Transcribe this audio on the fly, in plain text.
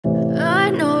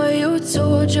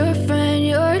told your friend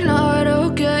you're not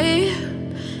okay,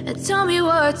 and tell me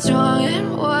what's wrong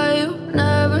and why you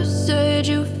never said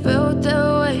you felt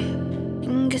that way.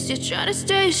 And guess you're trying to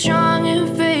stay strong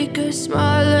and fake a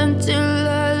smile until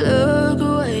I look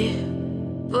away.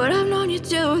 But I've known you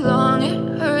too long,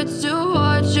 it hurts to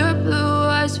watch your blue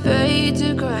eyes fade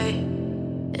to gray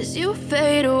as you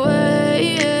fade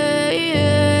away,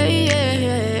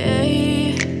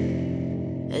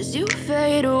 as you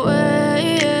fade away.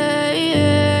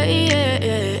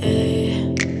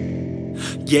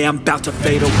 Yeah, I'm about to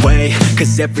fade away,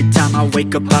 cause every time I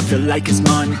wake up I feel like it's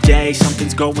Monday.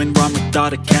 Something's going wrong with all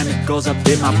the chemicals up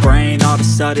in my brain. All of a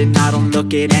sudden I don't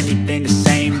look at anything the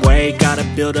same way. Got a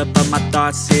buildup of my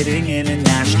thoughts sitting in an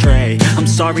ashtray. I'm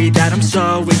sorry that I'm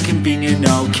so inconvenient,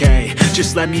 okay.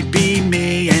 Just let me be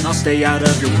me and I'll stay out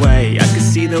of your way. I can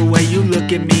see the way you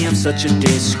look at me, I'm such a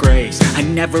disgrace. I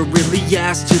never really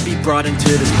asked to be brought into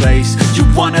this place. You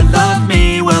wanna love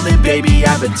me? Well then baby,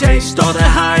 have a taste. All the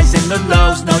highs and the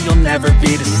lows, no, you'll never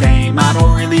be the same. I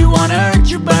don't really wanna hurt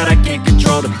you, but I can't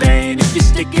control the pain. If you're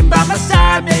sticking by my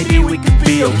side, maybe we could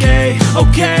be okay.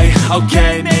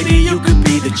 Okay, maybe you could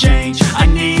be the change I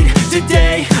need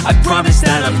today. I promise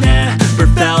that I've never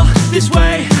felt this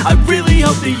way. I really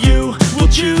hope that you will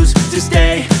choose to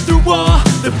stay through all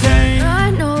the pain.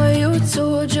 I know you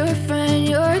told your friend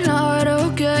you're not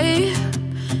okay,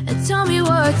 and tell me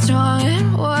what's wrong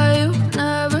and why you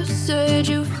never said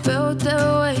you felt that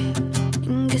way.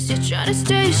 Guess you're trying to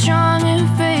stay strong and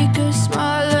fake a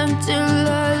smile until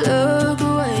I look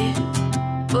away.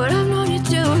 But I've known you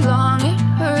too long, it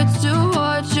hurts to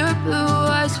watch your blue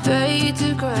eyes fade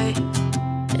to gray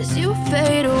as you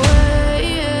fade away,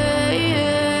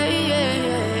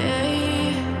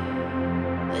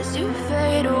 as you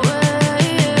fade away,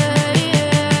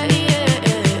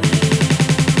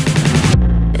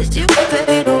 as you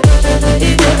fade away.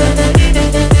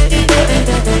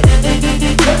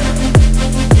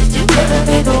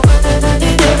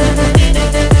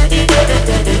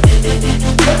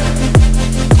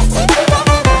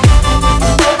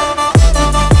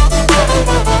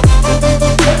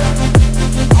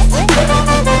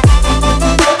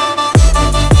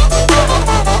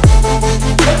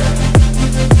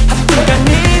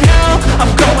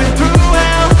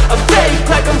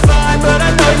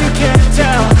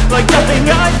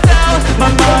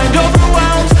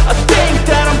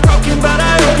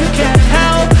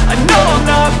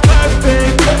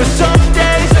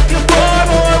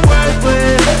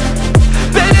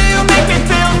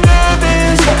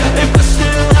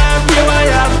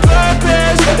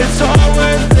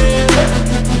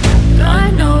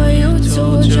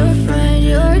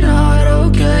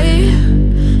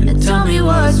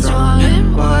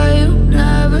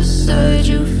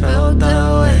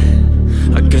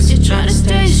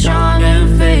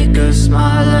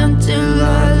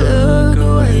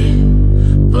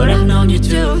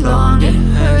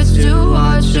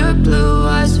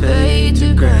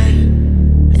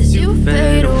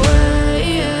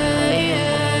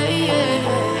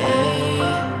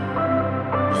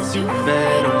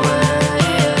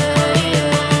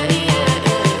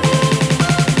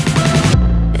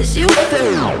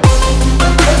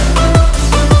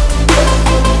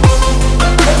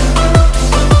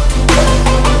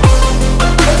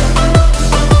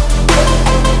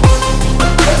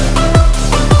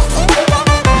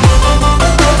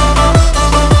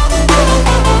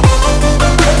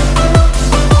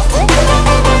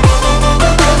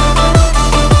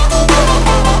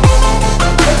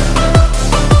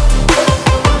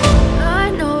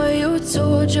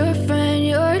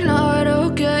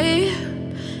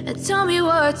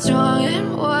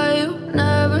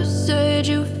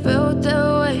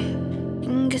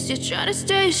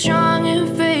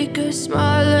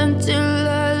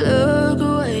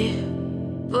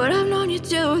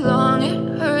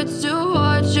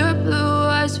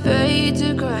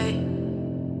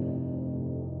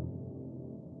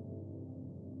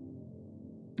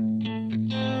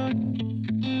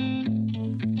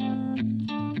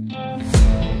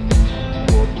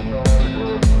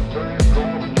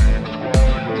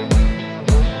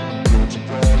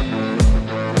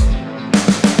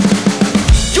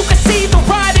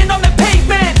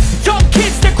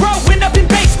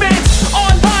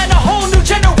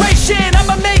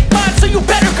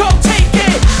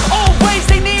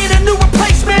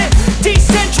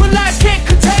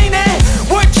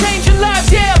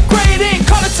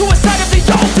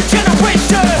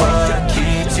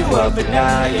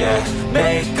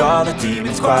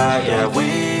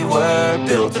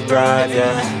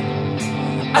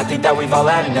 I think that we've all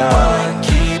had enough. What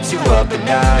keeps you up at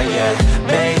night, yeah?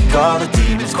 Make all the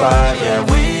demons quiet, yeah.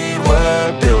 We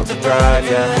were built to thrive,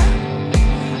 yeah.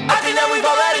 I think that we've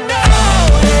all had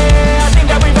enough. Yeah, I think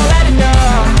that we've all had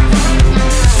enough.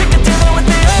 Sick of dealing with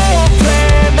the old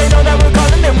plan. They know that we're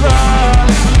calling it wrong.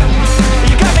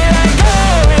 You got me like,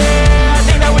 oh yeah, I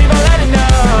think that we've all had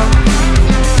enough.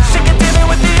 Sick of dealing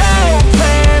with the old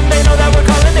plan. They know that we're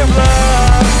calling it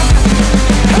wrong.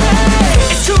 Hey,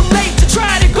 it's too late to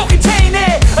try to go contain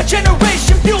it. A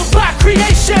generation fueled by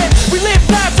creation. We live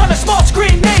lives on a small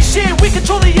screen nation. We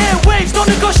control the airwaves, no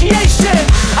negotiation.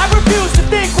 I refuse to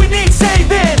think we need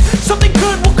saving. Something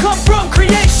good will come from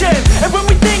creation. And when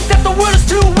we think that the world is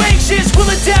too anxious, we'll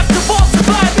adapt, evolve,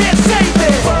 survive and save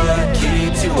it. What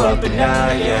keeps you up at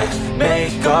night, yeah?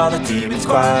 Make all the demons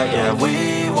quiet, yeah.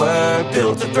 We were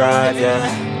built to thrive, yeah.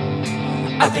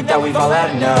 I think that we've all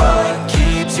had enough. What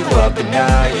keeps you up at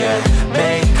night, yeah?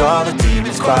 Make all the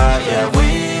demons quiet, yeah.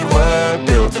 We were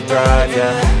built to thrive,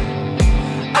 yeah.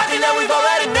 I think that we've all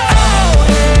had enough.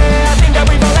 Yeah, I think that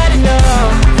we've all had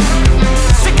enough.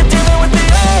 Sick of dealing with the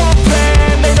old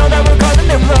plan. They know that we're calling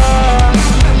it wrong.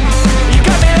 You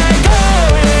got me like,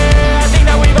 oh yeah, I think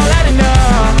that we've all had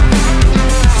enough.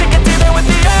 Sick of dealing with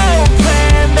the old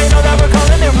plan. They know that we're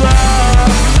calling it wrong.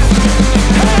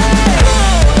 Hey,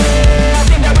 oh yeah, I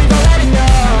think that we've all had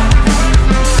enough.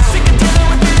 Sick of dealing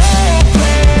with the old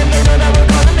plan. They know that we're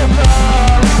calling it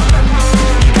wrong.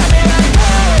 You got me like,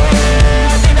 oh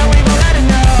yeah, I think that we've all had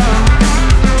enough.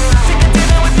 Sick of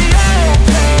dealing with the old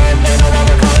plan. They know that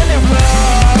we're calling it wrong.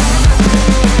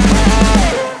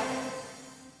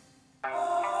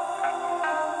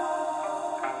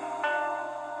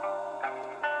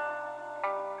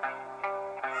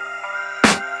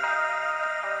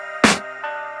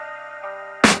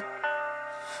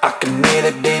 I can hear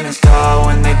the demons call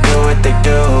when they do what they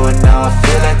do. And now I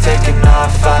feel like taking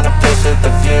off, find a place with a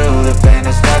view. The pain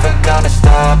is never gonna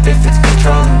stop if it's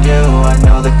controlling you. I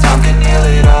know that time can heal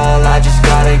it all, I just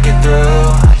gotta get through.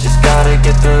 I just gotta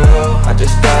get through, I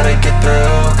just gotta get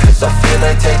through. Cause I feel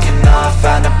like taking off,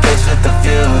 find a place with a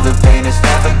view. The pain is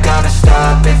never gonna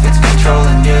stop if it's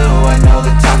controlling you. I know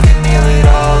that time can heal it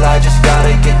all, I just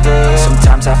gotta get through.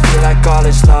 Sometimes I feel like all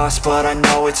is lost, but I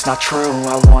know it's not true.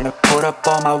 I wanna put up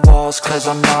all my walls cause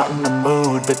I'm not in the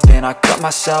mood. But then I cut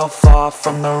myself off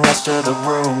from the rest of the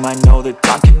room. I know that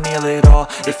time can heal it all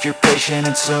if you're patient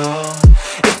and soon.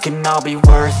 It can all be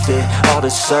worth it, all the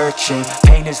searching.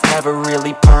 Pain is never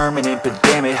really permanent, but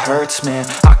damn it hurts, man.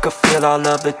 I could feel all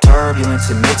of the turbulence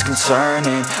and it's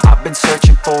concerning. I've been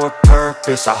searching for a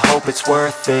purpose, I hope it's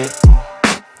worth it.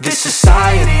 This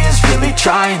society is really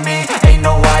trying me. Ain't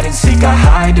no hide and seek, I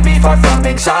hide to be far from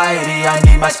anxiety. I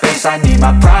need my space, I need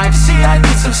my privacy. I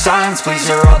need some silence, please,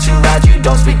 you're all too loud. You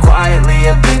don't speak quietly,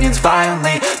 opinions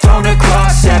violently thrown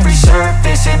across every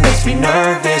surface. It makes me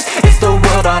nervous, is the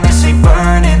world honestly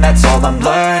burning? That's all I'm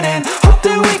learning. Hope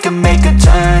that we can make a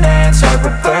turn and start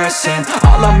reversing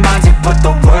all our minds and put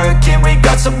the work in. We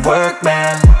got some work,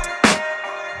 man.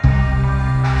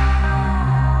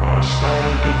 I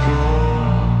started to do.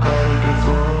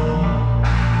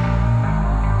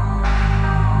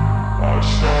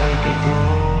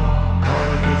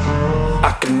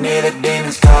 I can hear the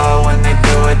demons call when they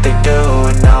do what they do.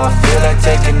 And now I feel like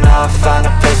taking off, find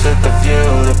a place with a view.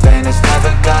 The pain is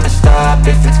never gonna stop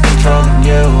if it's controlling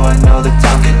you. I know that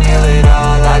time can heal it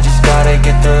all, I just gotta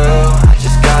get through. I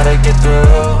just gotta get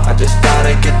through, I just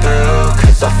gotta get through.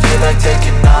 Cause I feel like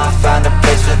taking off, find a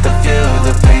place with a view.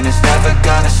 The pain is never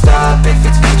gonna stop if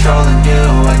it's controlling you.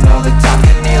 I know that time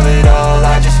can heal it all,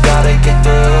 I just gotta get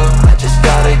through. I just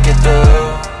gotta get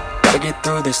through. Gotta get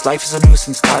through this, life is a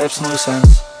nuisance, tie up some loose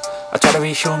ends. I try to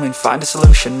be human, find a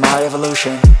solution, my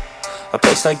evolution. A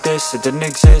place like this, it didn't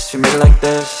exist, we made it like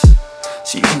this.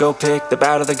 So you can go pick the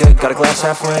bad or the good, got a glass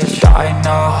halfway. I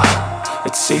know,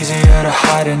 it's easier to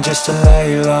hide than just to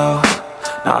lay low.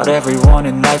 Not everyone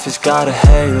in life has got a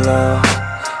halo.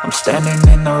 I'm standing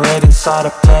in the red inside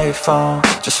a payphone,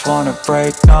 just wanna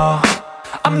break, no.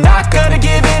 I'm not gonna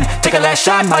give in, take a last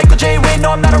shot, Michael J. Win.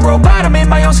 No, I'm not a robot, I'm in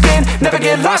my own skin. Never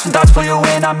get lost when thoughts pull you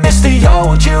in. I miss the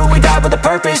old you, we died with a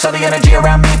purpose. All the energy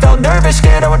around me felt nervous,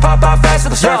 scared I would pop out fast to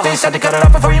the surface. Had to cut it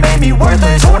off before you made me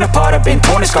worthless. Torn apart, I've been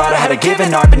torn and scarred. I had a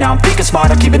given art, but now I'm thinking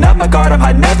smart. I'm keeping up my guard, I'm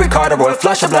hiding every card. A royal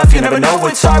flush of bluff, you never know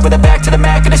what's hard. With a back to the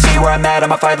mat, gonna see where I'm at.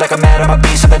 I'ma fight like I'm mad, I'ma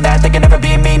be something that they can never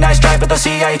be me. Nice try, but they'll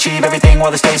see I achieve everything while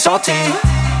they stay salty.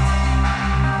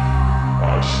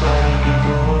 I started to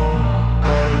go.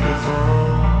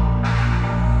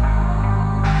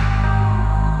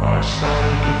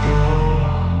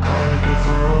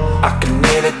 I can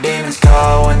hear the demons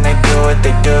call when they do what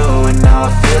they do. And now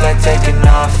I feel like taking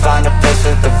off, find a place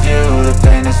with a view. The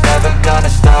pain is never gonna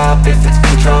stop if it's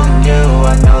controlling you.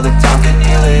 I know that time can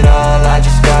heal it